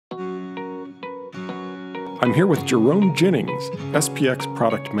I'm here with Jerome Jennings, SPX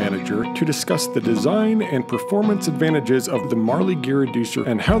Product Manager, to discuss the design and performance advantages of the Marley Geareducer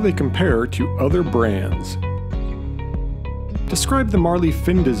and how they compare to other brands. Describe the Marley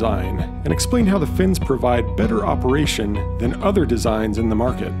fin design and explain how the fins provide better operation than other designs in the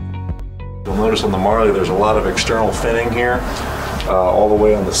market. You'll notice on the Marley there's a lot of external finning here, all the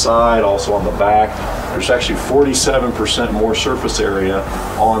way on the side, also on the back. There's actually 47% more surface area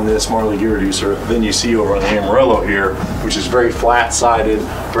on this Marley Geareducer than you see over on the Amarillo here, which is very flat-sided,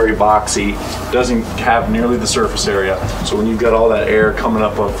 very boxy, doesn't have nearly the surface area. So when you've got all that air coming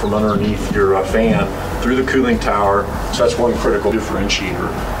up from underneath your fan through the cooling tower, so that's one critical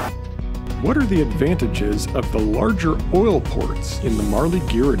differentiator. What are the advantages of the larger oil ports in the Marley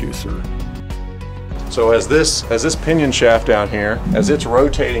Geareducer? So as this pinion shaft down here, as it's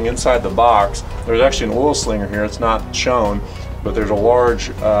rotating inside the box, there's actually an oil slinger here. It's not shown, but there's a large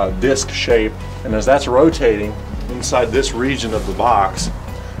disc shape, and as that's rotating inside this region of the box,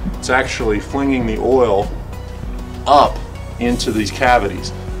 it's actually flinging the oil up into these cavities.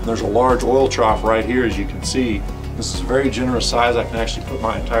 And there's a large oil trough right here, as you can see. This is a very generous size. I can actually put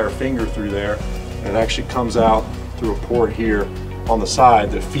my entire finger through there, and it actually comes out through a port here on the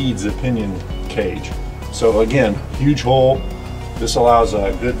side that feeds the pinion cage. So again, huge hole. This allows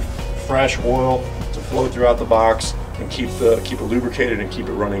a good fresh oil to flow throughout the box and keep it lubricated and keep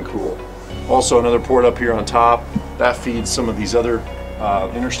it running cool. Also another port up here on top that feeds some of these other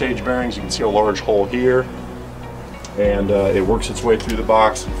interstage bearings. You can see a large hole here, and it works its way through the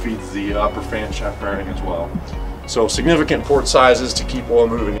box and feeds the upper fan shaft bearing as well. So significant port sizes to keep oil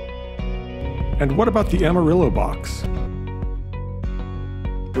moving. And what about the Amarillo box?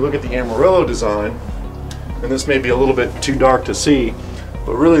 If you look at the Amarillo design, and this may be a little bit too dark to see,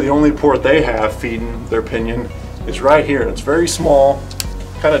 but really the only port they have feeding their pinion is right here. It's very small,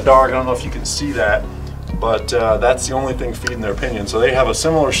 kind of dark. I don't know if you can see that, but that's the only thing feeding their pinion. So they have a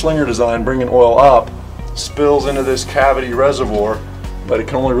similar slinger design, bringing oil up, spills into this cavity reservoir, but it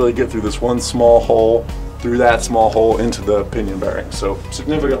can only really get through this one small hole, through that small hole into the pinion bearing. So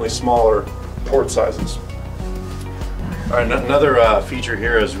significantly smaller port sizes. All right, another feature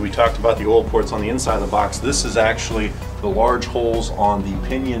here is we talked about the oil ports on the inside of the box. This is actually the large holes on the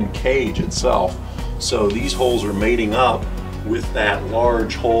pinion cage itself. So these holes are mating up with that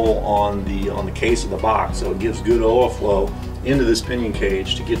large hole on the case of the box. So it gives good oil flow into this pinion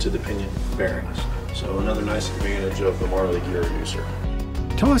cage to get to the pinion bearings. So another nice advantage of the Marley Geareducer.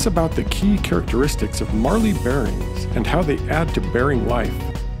 Tell us about the key characteristics of Marley bearings and how they add to bearing life.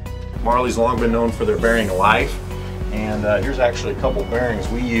 Marley's long been known for their bearing life. And here's actually a couple bearings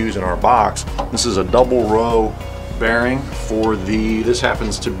we use in our box. This is a double row bearing for this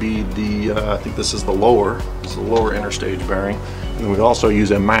happens to be I think this is the lower interstage bearing. And then we also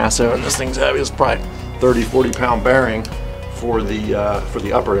use a massive, and this thing's heavy, it's probably 30-40 pound bearing for the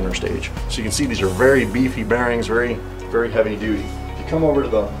upper interstage. So you can see these are very beefy bearings, very heavy duty. If you come over to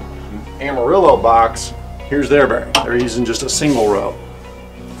the Amarillo box, here's their bearing. They're using just a single row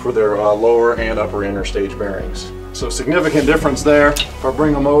for their lower and upper interstage bearings. So significant difference there. If I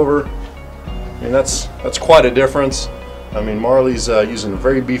bring them over, and that's quite a difference. I mean, Marley's using a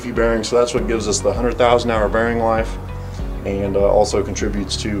very beefy bearing, so that's what gives us the 100,000 hour bearing life, and also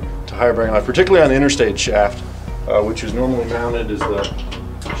contributes to higher bearing life, particularly on the interstage shaft, which is normally mounted as the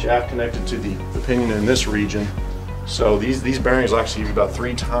shaft connected to the pinion in this region. So these bearings will actually give you about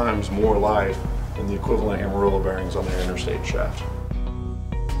 3 times more life than the equivalent Amarillo bearings on their interstage shaft.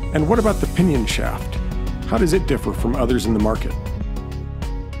 And what about the pinion shaft? How does it differ from others in the market?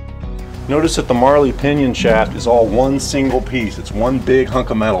 Notice that the Marley pinion shaft is all one single piece. It's one big hunk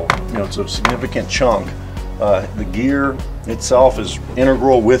of metal. You know, it's a significant chunk. The gear itself is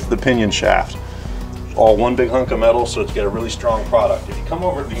integral with the pinion shaft. All one big hunk of metal, so it's got a really strong product. If you come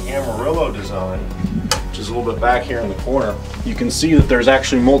over to the Amarillo design, which is a little bit back here in the corner, you can see that there's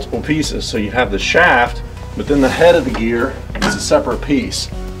actually multiple pieces. So you have the shaft, but then the head of the gear is a separate piece.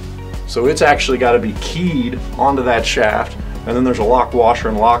 So it's actually got to be keyed onto that shaft, and then there's a lock washer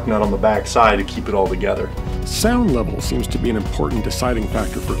and lock nut on the back side to keep it all together. Sound level seems to be an important deciding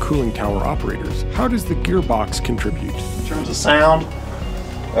factor for cooling tower operators. How does the gearbox contribute? In terms of sound,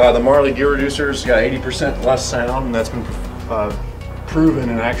 the Marley Geareducer's got 80% less sound, and that's been proven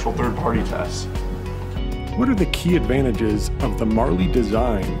in actual third-party tests. What are the key advantages of the Marley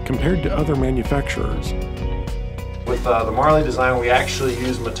design compared to other manufacturers? With the Marley design, we actually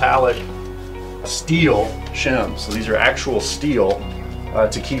use metallic steel shims. So these are actual steel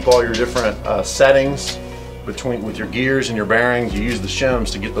to keep all your different settings with your gears and your bearings. You use the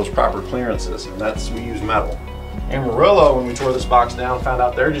shims to get those proper clearances, and we use metal. Amarillo, when we tore this box down, found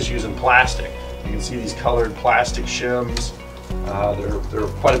out they're just using plastic. You can see these colored plastic shims. They're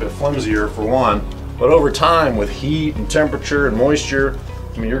quite a bit flimsier for one, but over time with heat and temperature and moisture,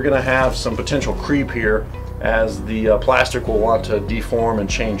 I mean, you're going to have some potential creep here as the plastic will want to deform and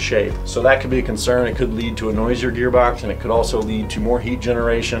change shape. So that could be a concern. It could lead to a noisier gearbox, and it could also lead to more heat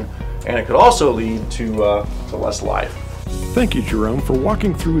generation, and it could also lead to less life. Thank you, Jerome, for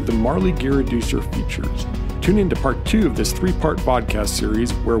walking through the Marley Geareducer features. Tune in to part 2 of this 3-part vodcast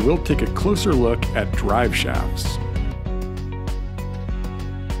series where we'll take a closer look at drive shafts.